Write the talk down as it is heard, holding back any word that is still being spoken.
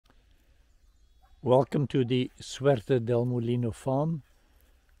Welcome to the Suerte del Molino farm,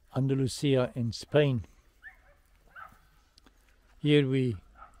 Andalusia in Spain. Here we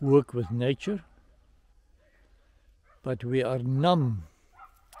work with nature, but we are numb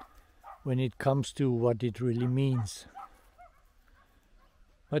when it comes to what it really means.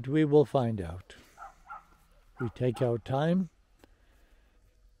 But we will find out. We take our time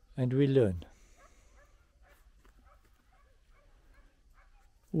and we learn.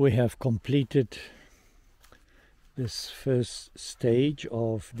 We have completed this first stage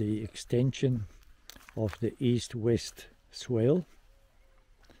of the extension of the east-west swale.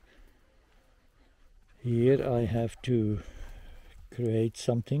 Here I have to create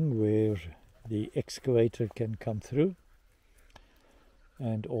something where the excavator can come through,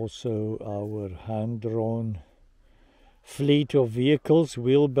 and also our hand-drawn fleet of vehicles,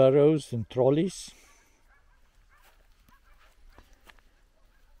 wheelbarrows and trolleys.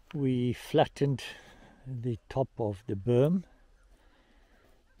 We flattened the top of the berm,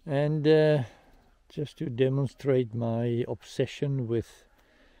 and just to demonstrate my obsession with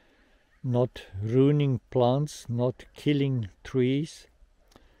not ruining plants, not killing trees,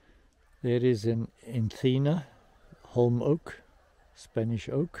 there is an encina, holm oak, Spanish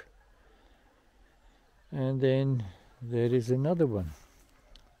oak, and then there is another one.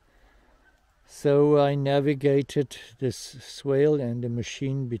 So I navigated this swale and the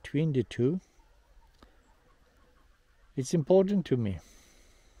machine between the two. It's important to me.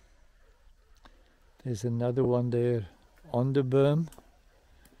 There's another one there on the berm.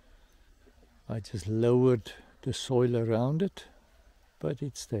 I just lowered the soil around it, but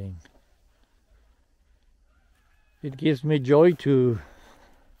it's staying. It gives me joy to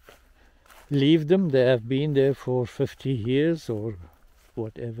leave them. They have been there for 50 years or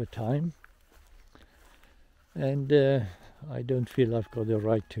whatever time. And I don't feel I've got the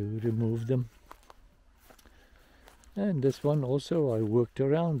right to remove them. And this one also, I worked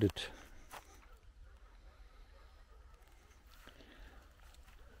around it.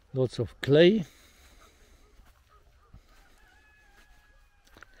 Lots of clay.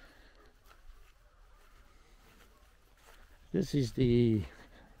 This is the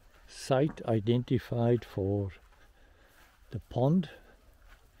site identified for the pond.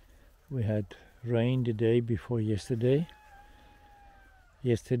 We had rain the day before yesterday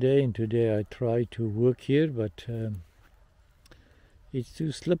and today I tried to work here, but it's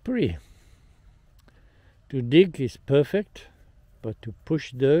too slippery. To dig is perfect, but to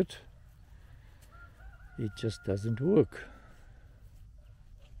push dirt, it just doesn't work.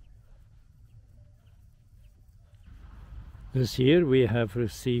 This year we have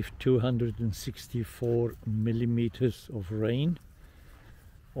received 264 millimeters of rain,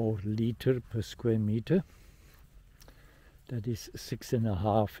 or liter per square meter. That is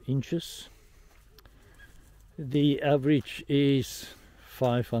 6.5 inches. The average is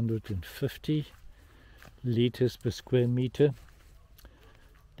 550 liters per square meter.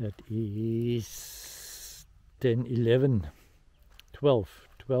 That is 10, 11,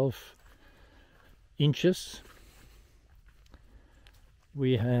 12 inches.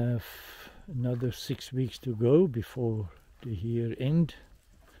 We have another 6 weeks to go before the year end.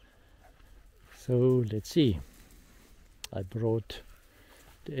 So let's see. I brought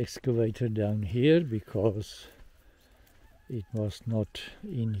the excavator down here because it was not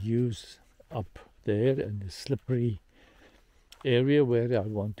in use up there in the slippery area where I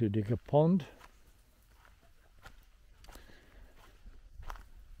want to dig a pond.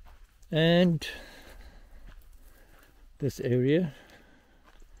 And this area,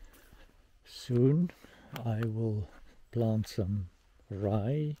 soon I will plant some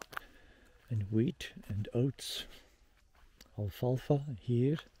rye and wheat and oats, alfalfa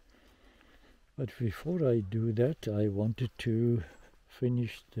here. But before I do that, I wanted to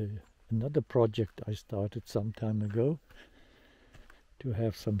finish another project I started some time ago, to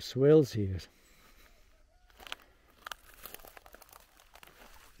have some swales here.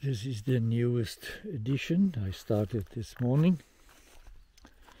 This is the newest edition I started this morning.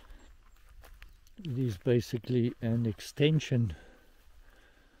 It is basically an extension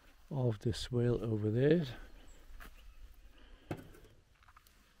of the swale over there,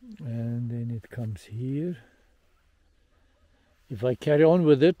 and then it comes here. If I carry on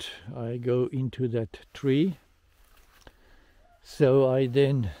with it, I go into that tree, so I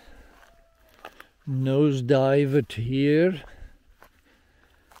then nosedive it here,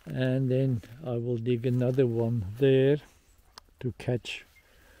 and then I will dig another one there to catch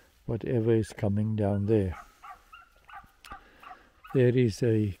whatever is coming down there. There is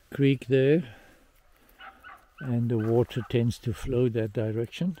a creek there, and the water tends to flow that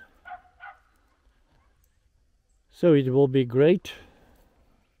direction. So it will be great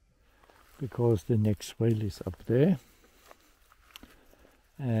because the next swale is up there,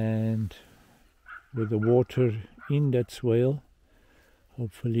 and with the water in that swale,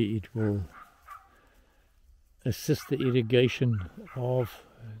 hopefully it will assist the irrigation of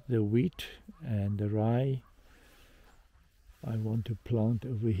the wheat and the rye. I want to plant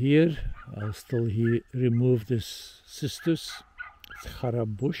over here. I'll still remove this cistus, it's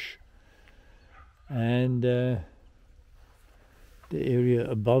Charab bush, and the area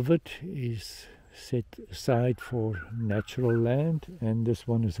above it is set aside for natural land, and this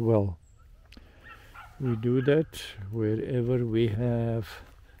one as well. We do that wherever we have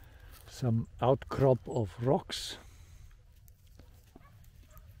some outcrop of rocks.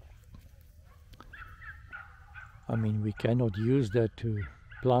 I mean, we cannot use that to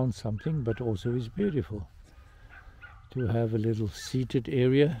plant something, but also it's beautiful to have a little seated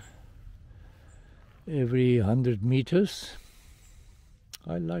area every 100 meters.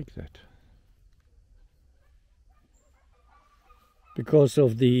 I like that. Because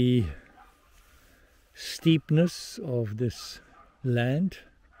of the steepness of this land,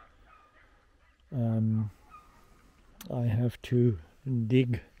 I have to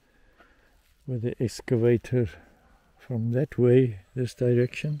dig with the excavator from that way, this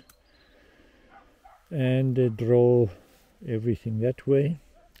direction, and draw everything that way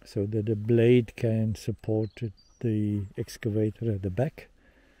so that the blade can support the excavator at the back.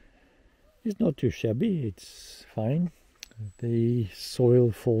 It's not too shabby, it's fine. The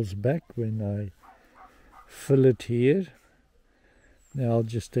soil falls back when I fill it here. Now I'll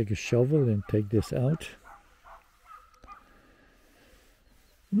just take a shovel and take this out.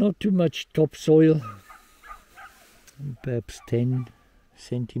 Not too much topsoil, perhaps 10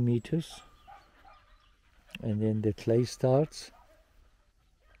 centimeters, and then the clay starts.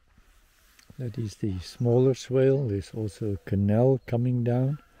 That is the smaller swale. There's also a canal coming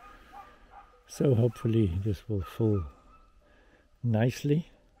down, so hopefully this will fill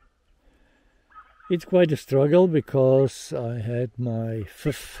nicely. It's quite a struggle because I had my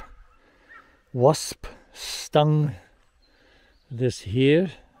 5th wasp stung this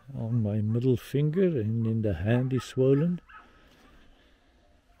here on my middle finger, and then the hand is swollen,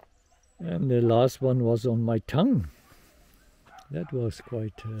 and the last one was on my tongue. That was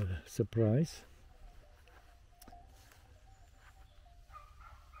quite a surprise.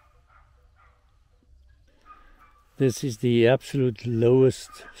 This is the absolute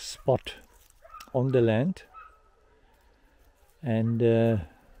lowest spot on the land, and a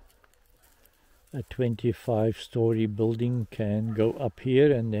 25-story building can go up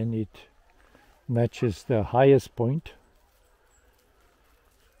here, and then it matches the highest point.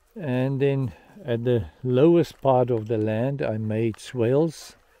 And then at the lowest part of the land I made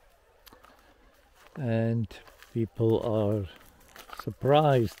swales, and people are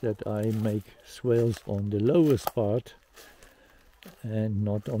surprised that I make swales on the lowest part and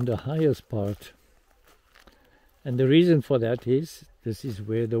not on the highest part. And the reason for that is this is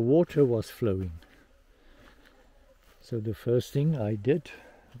where the water was flowing. So the first thing I did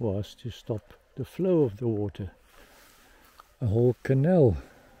was to stop the flow of the water. A whole canal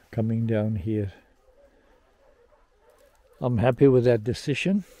coming down here. I'm happy with that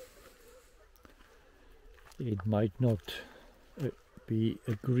decision. It might not be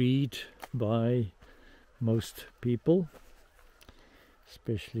agreed by most people,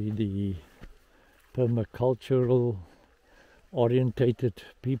 especially the permacultural orientated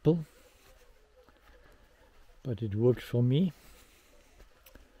people, but it works for me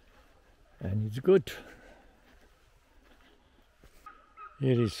and it's good.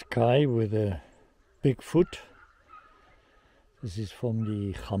 Here is Kai with a big foot. This is from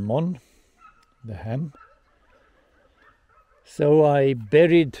the jamon, the ham. So I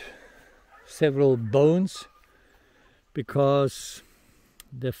buried several bones because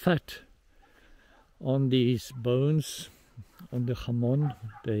the fat on these bones, on the jamon,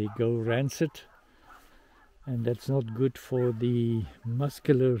 they go rancid, and that's not good for the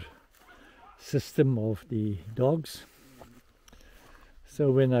muscular system of the dogs.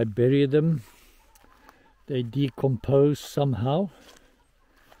 So when I bury them, they decompose somehow,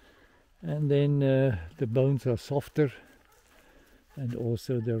 and then the bones are softer, and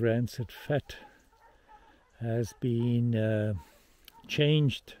also the rancid fat has been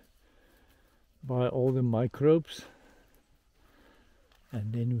changed by all the microbes,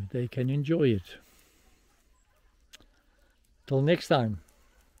 and then they can enjoy it. Till next time,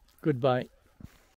 goodbye.